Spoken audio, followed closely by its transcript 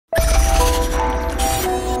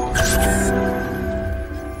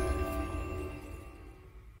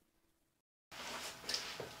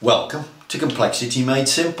Welcome to Complexity Made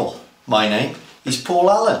Simple. My name is Paul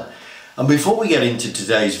Allen, and before we get into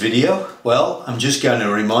today's video, well, I'm just going to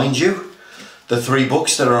remind you the 3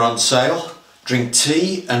 books that are on sale. Drink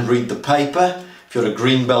tea and read the paper. If you're a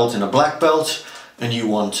green belt and a black belt and you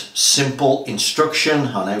want simple instruction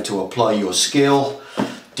on how to apply your skill,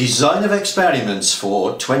 design of experiments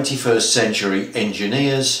for 21st century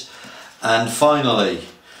engineers, and finally,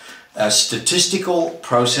 a statistical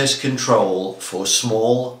process control for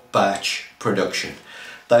small batch production.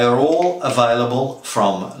 They are all available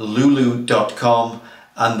from lulu.com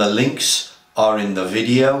and the links are in the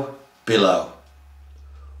video below.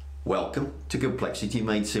 Welcome to Complexity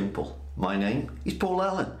Made Simple. My name is Paul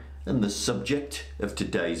Allen, and the subject of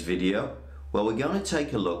today's video, well, we're going to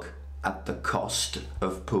take a look at the cost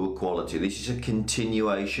of poor quality. This is a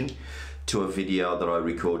continuation to a video that I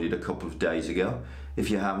recorded a couple of days ago. If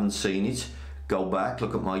you haven't seen it, go back,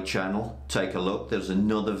 look at my channel, take a look. There's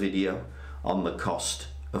another video on the cost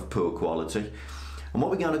of poor quality. And what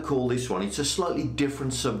we're going to call this one, it's a slightly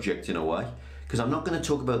different subject in a way, because I'm not going to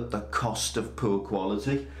talk about the cost of poor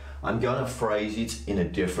quality. I'm going to phrase it in a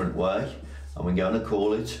different way, and we're going to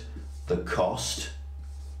call it the cost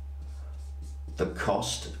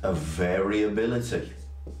of variability.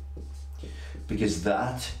 Because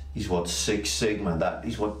that is what Six Sigma, that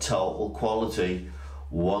is what Total Quality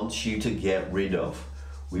wants you to get rid of.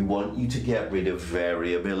 We want you to get rid of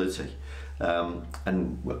variability.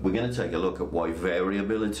 And we're going to take a look at why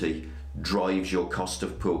variability drives your cost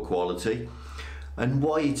of poor quality and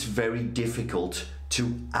why it's very difficult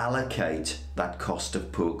to allocate that cost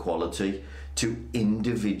of poor quality to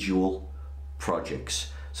individual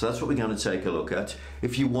projects. So that's what we're going to take a look at.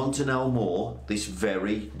 If you want to know more, this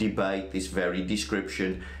very debate, this very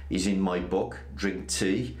description is in my book, Drink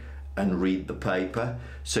Tea and Read the Paper.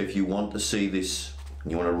 So if you want to see this,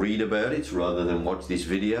 you want to read about it rather than watch this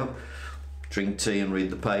video, Drink Tea and Read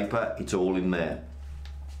the Paper, it's all in there.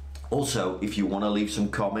 Also, if you want to leave some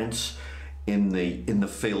comments in the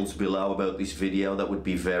fields below about this video, that would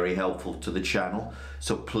be very helpful to the channel.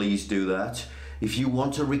 So please do that. If you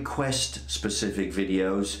want to request specific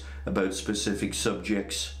videos about specific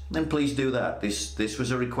subjects, then please do that. This was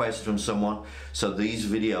a request from someone, so these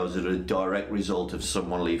videos are a direct result of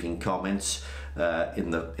someone leaving comments in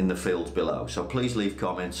the fields below. So please leave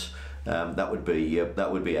comments. That would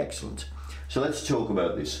be excellent. So let's talk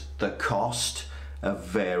about this, the cost of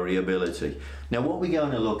variability. Now, what we're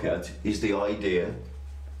going to look at is the idea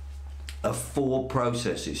of 4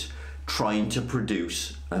 processes trying to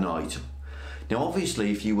produce an item. Now,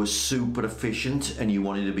 obviously, if you were super efficient and you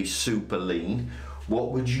wanted to be super lean,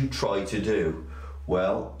 what would you try to do?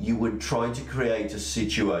 Well, you would try to create a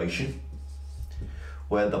situation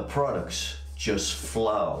where the products just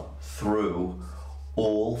flow through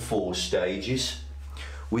all 4 stages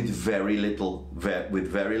with very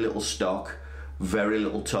little stock, very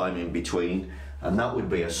little time in between, and that would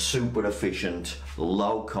be a super efficient,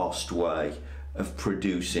 low cost way of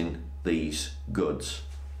producing these goods.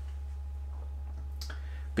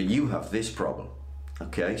 But you have this problem.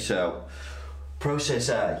 Okay, so process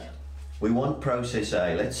A, we want process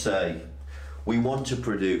A, let's say we want to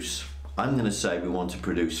produce, I'm going to say we want to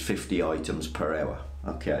produce 50 items per hour.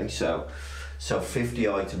 Okay, so 50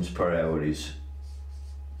 items per hour is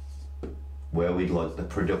where we'd like the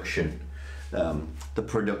production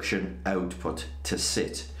output to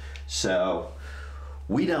sit. So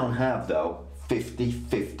we don't have, though, 50,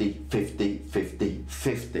 50, 50, 50,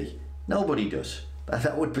 50. Nobody does.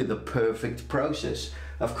 That would be the perfect process.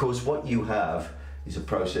 Of course, what you have is a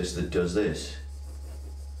process that does this.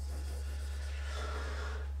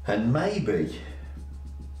 And maybe,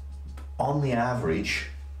 on the average,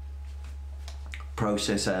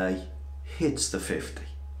 process A hits the 50.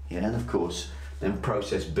 Yeah, and of course, then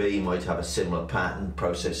process B might have a similar pattern,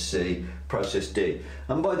 process C, process D.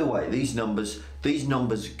 And by the way, these numbers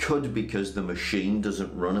could, because the machine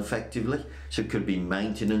doesn't run effectively, so it could be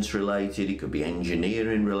maintenance related, it could be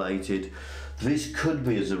engineering related. This could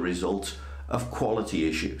be as a result of quality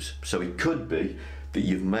issues. So it could be that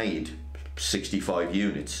you've made 65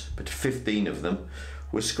 units, but 15 of them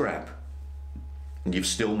were scrap, and you've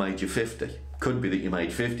still made your 50. Could be that you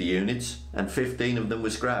made 50 units and 15 of them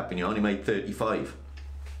were scrap and you only made 35.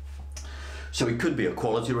 So it could be a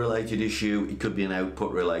quality related issue, it could be an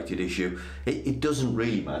output related issue. It doesn't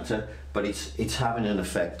really matter, but it's having an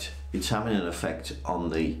effect. It's having an effect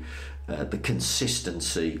on the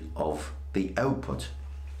consistency of the output.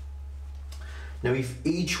 Now, if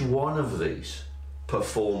each one of these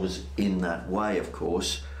performs in that way, of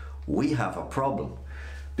course, we have a problem,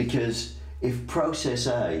 because if process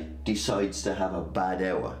A decides to have a bad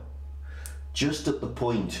hour, just at the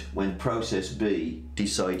point when process B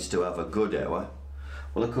decides to have a good hour,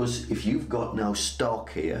 well, of course, if you've got no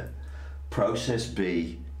stock here, process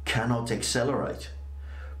B cannot accelerate.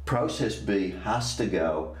 Process B has to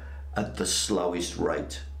go at the slowest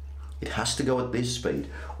rate. It has to go at this speed,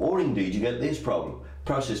 or indeed you get this problem.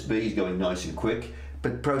 Process B is going nice and quick,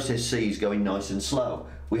 but process C is going nice and slow.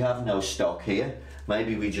 We have no stock here.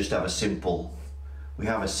 Maybe we just have a simple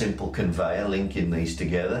conveyor linking these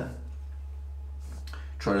together.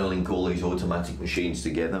 Trying to link all these automatic machines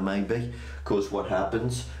together, maybe. Of course, what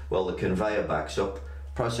happens? Well, the conveyor backs up.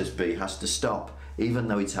 Process B has to stop, even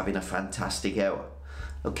though it's having a fantastic hour.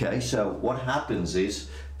 Okay, so what happens is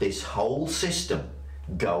this whole system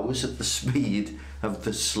goes at the speed of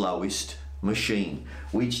the slowest machine,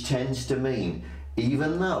 which tends to mean,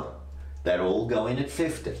 even though they're all going at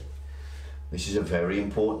 50, this is a very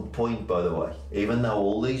important point, by the way, even though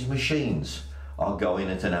all these machines are going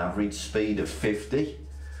at an average speed of 50,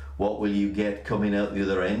 what will you get coming out the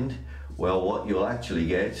other end? Well, what you'll actually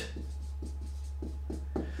get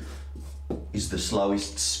is the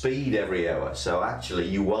slowest speed every hour. So actually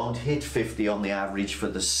you won't hit 50 on the average for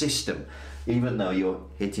the system, even though you're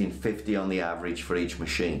hitting 50 on the average for each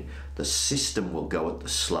machine. The system will go at the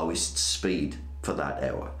slowest speed for that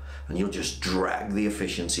hour, and you'll just drag the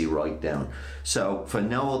efficiency right down. So for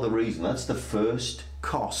no other reason, that's the first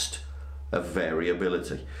cost of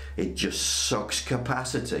variability. It just sucks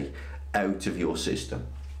capacity out of your system.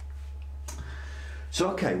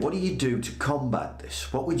 So okay, what do you do to combat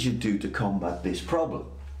this? What would you do to combat this problem?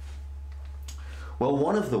 Well,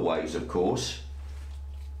 one of the ways, of course,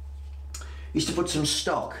 is to put some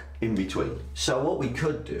stock in between. So what we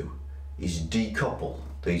could do is decouple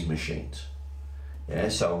these machines. Yeah,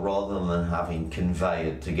 so rather than having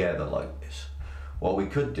conveyed together like this, what we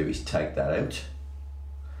could do is take that out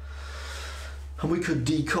and we could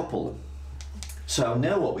decouple them. So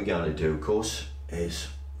now what we're going to do, of course, is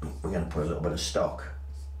we're going to put a little bit of stock,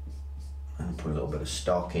 and put a little bit of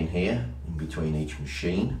stock in here in between each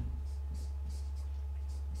machine.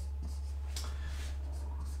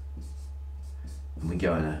 And we're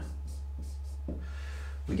going to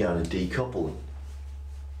decouple them.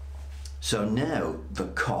 So now the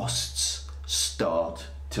costs start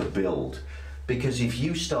to build, because if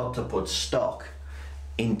you start to put stock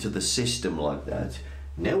into the system like that,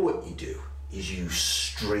 now what you do is you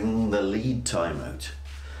string the lead time out.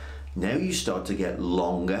 Now you start to get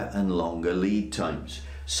longer and longer lead times.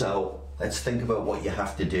 So let's think about what you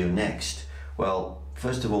have to do next. Well,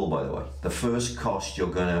 first of all, by the way, the first cost you're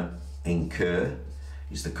going to incur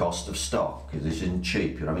is the cost of stock, because this isn't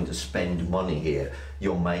cheap. You're having to spend money here.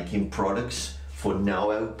 You're making products for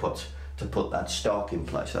no output to put that stock in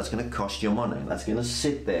place. That's going to cost you money. That's going to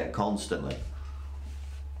sit there constantly.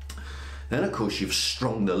 Then, of course, you've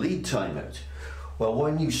strung the lead time out. Well,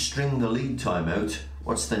 when you string the lead time out,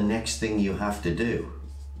 what's the next thing you have to do?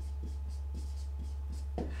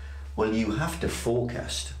 Well, you have to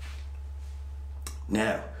forecast.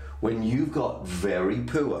 Now, when you've got very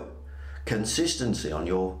poor consistency on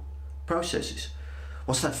your processes,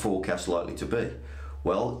 what's that forecast likely to be?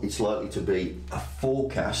 Well, it's likely to be a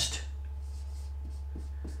forecast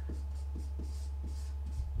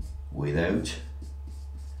without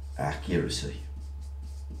accuracy,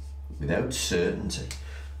 without certainty.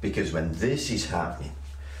 Because when this is happening,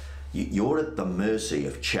 you're at the mercy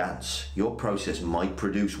of chance. Your process might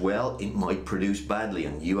produce well, it might produce badly,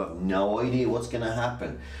 and you have no idea what's going to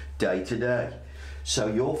happen day to day. So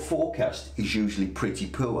your forecast is usually pretty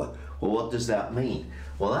poor. Well, what does that mean?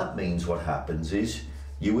 Well, that means what happens is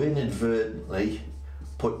you inadvertently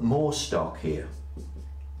put more stock here,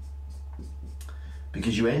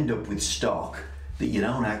 because you end up with stock that you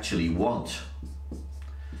don't actually want.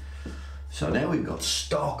 So now we've got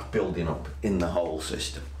stock building up in the whole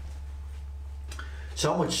system.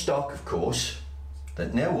 So much stock, of course,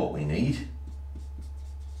 that now what we need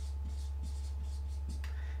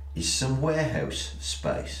is some warehouse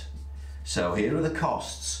space. So here are the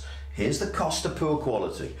costs. Here's the cost of poor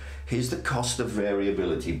quality. Here's the cost of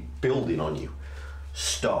variability building on you.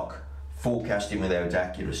 Stock, forecasting without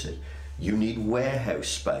accuracy. You need warehouse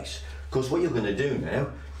space. Because what you're going to do now,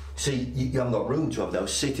 see, you haven't got room to have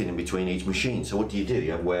those sitting in between each machine. So what do?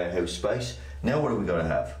 You have warehouse space. Now what have we got to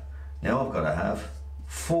have? Now I've got to have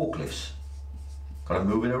forklifts. Got to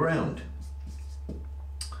move it around.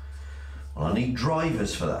 Well, I need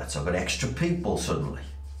drivers for that, so I've got extra people suddenly.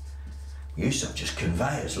 We used to have just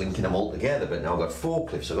conveyors linking them all together, but now I've got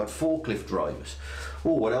forklifts, I've got forklift drivers.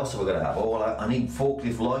 Oh, what else have I got to have? Oh, well, I need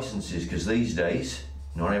forklift licenses, because these days,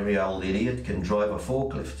 not every old idiot can drive a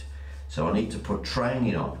forklift. So I need to put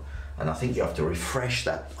training on. and I think you have to refresh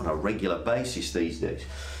that on a regular basis these days.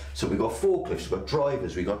 So we've got forklifts, we've got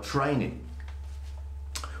drivers, we've got training.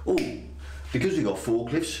 Oh, because we've got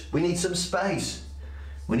forklifts, we need some space.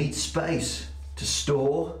 We need space to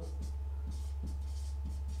store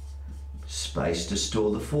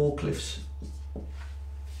the forklifts.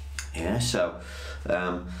 Yeah, so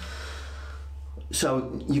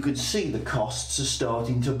you could see the costs are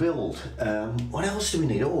starting to build. What else do we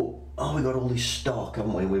need? Oh, we got all this stock,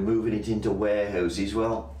 haven't we? We're moving it into warehouses.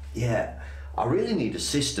 Well, yeah, I really need a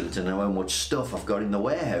system to know how much stuff I've got in the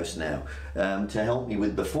warehouse now to help me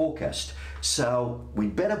with the forecast. So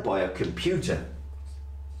we'd better buy a computer.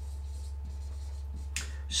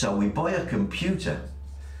 So we buy a computer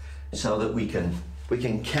so that we can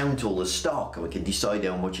count all the stock, and we can decide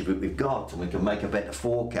how much of it we've got, and we can make a better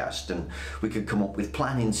forecast, and we can come up with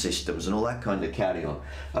planning systems and all that kind of carry on.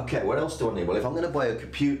 Okay, what else do I need? Well, if I'm going to buy a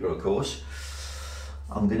computer, of course,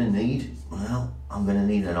 I'm going to need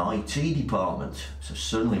an IT department. So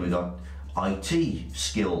suddenly we've got IT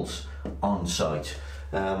skills on site.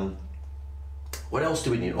 What else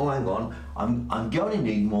do we need? Oh, hang on, I'm going to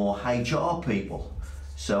need more HR people.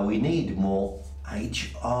 So we need more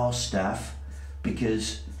HR staff,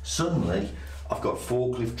 because suddenly I've got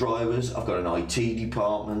forklift drivers, I've got an IT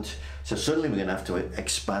department, so suddenly we're going to have to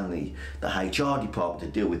expand the HR department to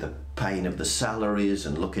deal with the paying of the salaries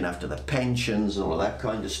and looking after the pensions and all that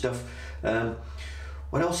kind of stuff.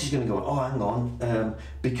 What else is going to go on? Oh, hang on,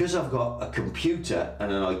 because I've got a computer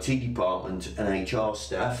and an IT department and HR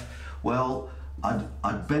staff, well,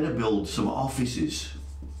 I'd better build some offices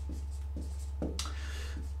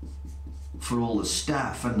for all the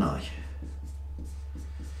staff, hadn't I?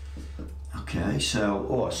 Okay,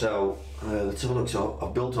 so let's have a look. So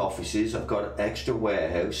I've built offices, I've got extra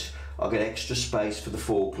warehouse, I've got extra space for the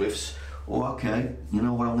forklifts. Oh, okay, you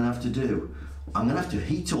know what I'm going to have to do? I'm going to have to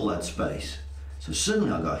heat all that space. So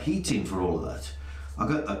suddenly I've got heating for all of that. I've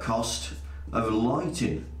got a cost of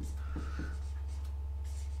lighting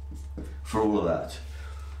for all of that.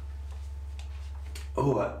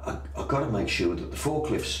 Oh, I've got to make sure that the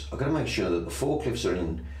forklifts are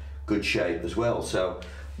in good shape as well. So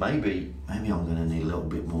maybe I'm going to need a little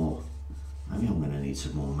bit more. Maybe I'm going to need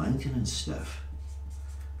some more maintenance staff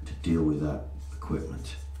to deal with that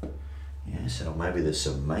equipment. Yeah, so maybe there's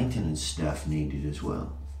some maintenance staff needed as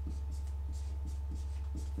well.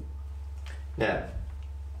 Now,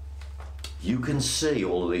 you can see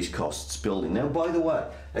all of these costs building. Now, by the way,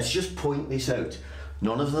 let's just point this out.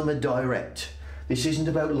 None of them are direct. This isn't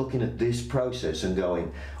about looking at this process and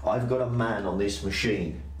going, I've got a man on this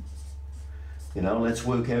machine. You know, let's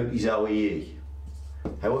work out his OEE.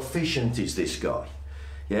 How efficient is this guy?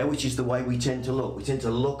 Yeah, which is the way we tend to look. We tend to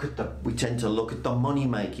look at the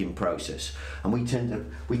money-making process, and we tend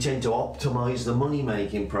to optimize the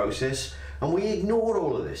money-making process, and we ignore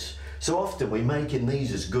all of this. So often we're making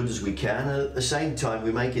these as good as we can, and at the same time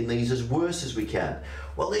we're making these as worse as we can.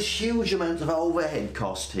 Well, there's huge amounts of overhead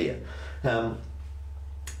cost here.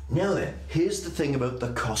 Now then, here's the thing about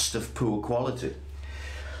the cost of poor quality.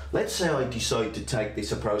 Let's say I decide to take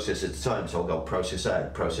this a process at a time. So I'll go process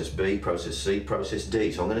A, process B, process C, process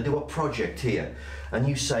D. So I'm going to do a project here. And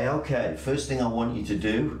you say, okay, first thing I want you to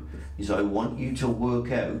do is I want you to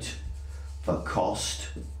work out the cost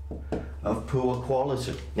of poor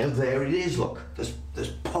quality. Now there it is, look, there's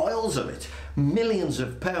piles of it, millions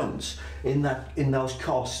of pounds in those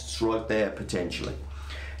costs right there potentially.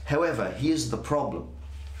 However, here's the problem.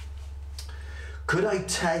 Could I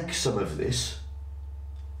take some of this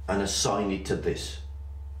and assign it to this?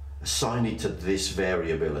 Assign it to this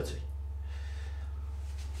variability?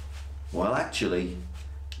 Well, actually,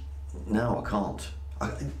 no, I can't.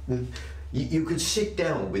 You could sit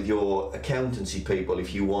down with your accountancy people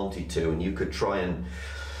if you wanted to, and you could try and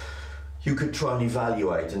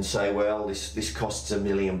evaluate and say, well, this costs £1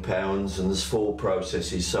 million and there's 4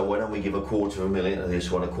 processes, so why don't we give £250,000 to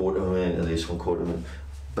this one, £250,000 to this one, £250,000.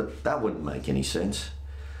 But that wouldn't make any sense.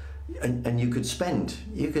 And you could spend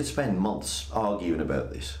months arguing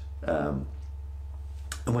about this. And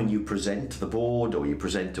when you present to the board, or you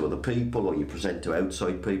present to other people, or you present to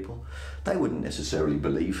outside people, they wouldn't necessarily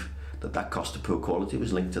believe that cost of poor quality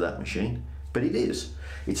was linked to that machine. But it is.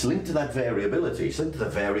 It's linked to that variability. It's linked to the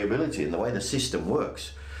variability in the way the system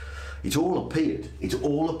works. It's all appeared. It's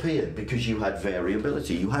all appeared because you had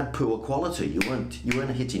variability. You had poor quality. You weren't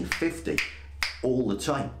hitting 50 all the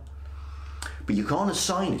time. But you can't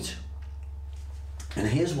assign it. And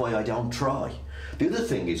here's why I don't try. The other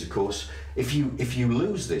thing is, of course, if you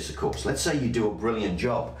lose this, of course, let's say you do a brilliant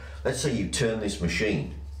job. Let's say you turn this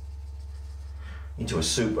machine into a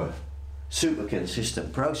super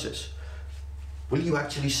consistent process. will you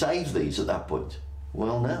actually save these at that point?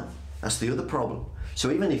 Well, no. That's the other problem.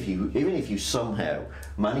 So even if you somehow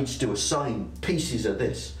manage to assign pieces of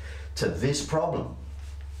this to this problem,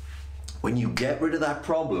 when you get rid of that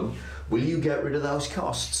problem, will you get rid of those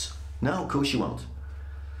costs? No, of course you won't.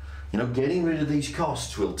 You know, getting rid of these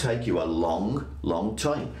costs will take you a long, long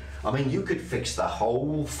time. I mean, you could fix the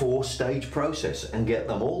whole 4-stage process and get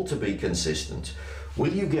them all to be consistent.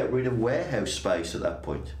 Will you get rid of warehouse space at that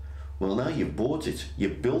point? Well, no, you've bought it,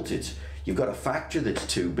 you've built it, you've got a factory that's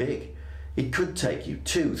too big. It could take you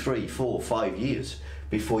 2, 3, 4, 5 years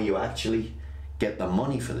before you actually get the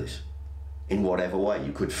money for this. In whatever way,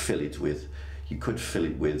 you could fill it with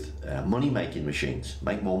money-making machines,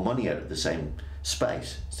 make more money out of the same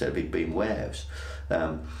space instead of it being warehouse.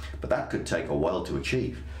 But that could take a while to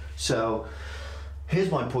achieve. So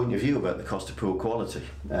here's my point of view about the cost of poor quality.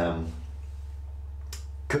 Do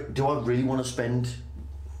I really want to spend?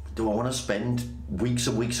 Do I want to spend weeks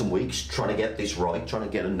and weeks and weeks trying to get this right, trying to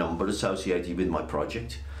get a number associated with my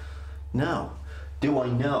project? No. Do I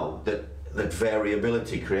know that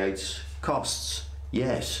variability creates costs?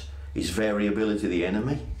 Yes. Is variability the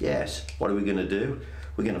enemy? Yes. What are we going to do?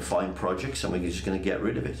 We're going to find projects and we're just going to get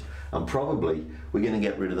rid of it. And probably we're going to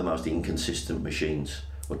get rid of the most inconsistent machines,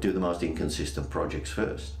 or do the most inconsistent projects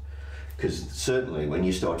first. Because certainly when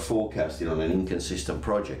you start forecasting on an inconsistent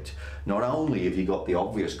project, not only have you got the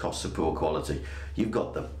obvious costs of poor quality, you've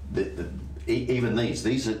got even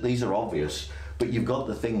these are obvious, but you've got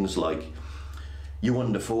the things like you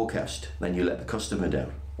under forecast, then you let the customer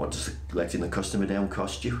down. What does letting the customer down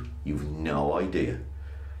cost you? You've no idea.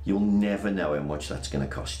 You'll never know how much that's going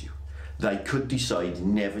to cost you. They could decide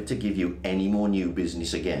never to give you any more new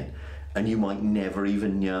business again, and you might never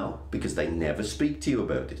even know because they never speak to you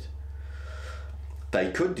about it. They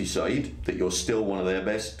could decide that you're still one of their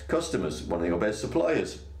best customers, one of your best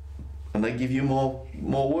suppliers, and they give you more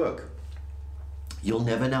work. You'll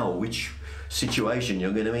never know which situation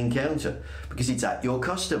you're going to encounter because it's at your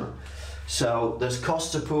customer. So there's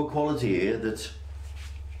costs of poor quality here that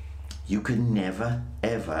you can never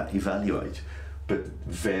ever evaluate. But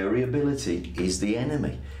variability is the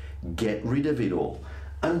enemy. Get rid of it all.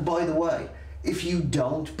 And by the way, if you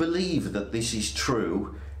don't believe that this is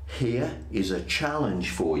true, here is a challenge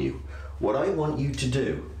for you. What I want you to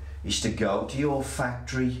do is to go to your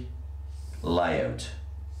factory layout.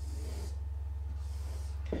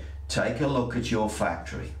 Take a look at your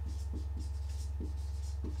factory.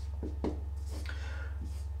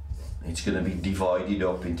 It's going to be divided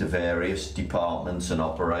up into various departments and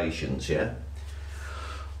operations, yeah?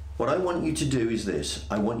 What I want you to do is this.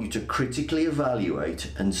 I want you to critically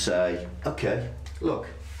evaluate and say, okay, look,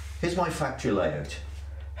 here's my factory layout.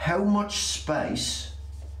 How much space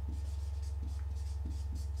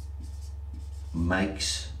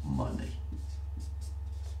makes money?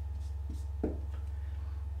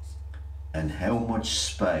 And how much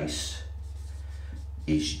space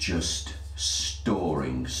is just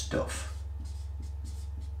storing stuff?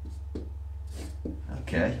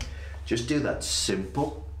 Okay, just do that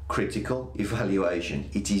simple critical evaluation.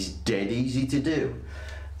 It is dead easy to do.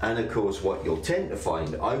 And of course, what you'll tend to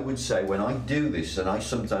find, I would say when I do this, and I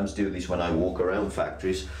sometimes do this when I walk around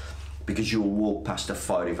factories, because you'll walk past a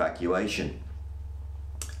fire evacuation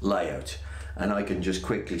layout, and I can just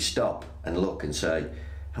quickly stop and look and say,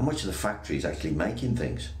 how much of the factory is actually making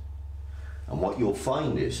things? And what you'll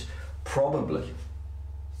find is probably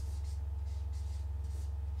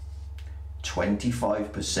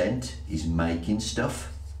 25% is making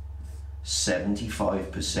stuff,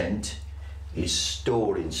 75% is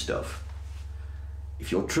storing stuff.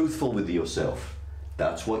 If you're truthful with yourself,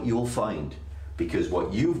 that's what you'll find, because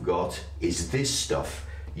what you've got is this stuff.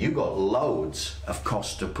 You've got loads of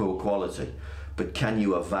cost of poor quality, but can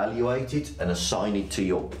you evaluate it and assign it to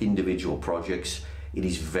your individual projects? It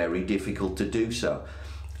is very difficult to do so.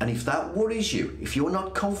 And if that worries you, if you're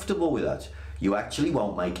not comfortable with that, you actually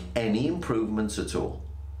won't make any improvements at all.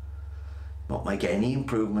 Not make any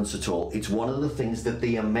improvements at all. It's one of the things that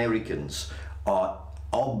the Americans are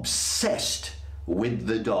obsessed with,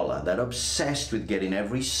 the dollar. They're obsessed with getting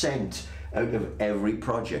every cent out of every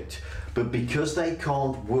project. But because they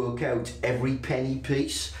can't work out every penny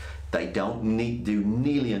piece, they don't do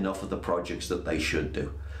nearly enough of the projects that they should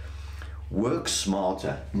do. Work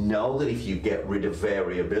smarter. Know that if you get rid of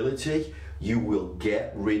variability, you will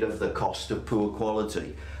get rid of the cost of poor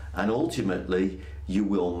quality. And ultimately, you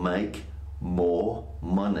will make more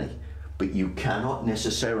money. But you cannot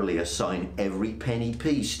necessarily assign every penny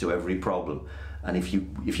piece to every problem. And if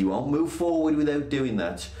you won't move forward without doing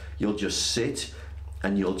that, you'll just sit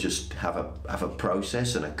and you'll just have a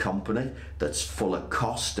process and a company that's full of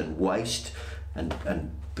cost and waste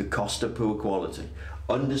and the cost of poor quality.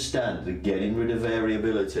 Understand that getting rid of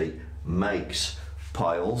variability makes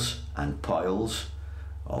piles and piles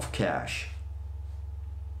of cash.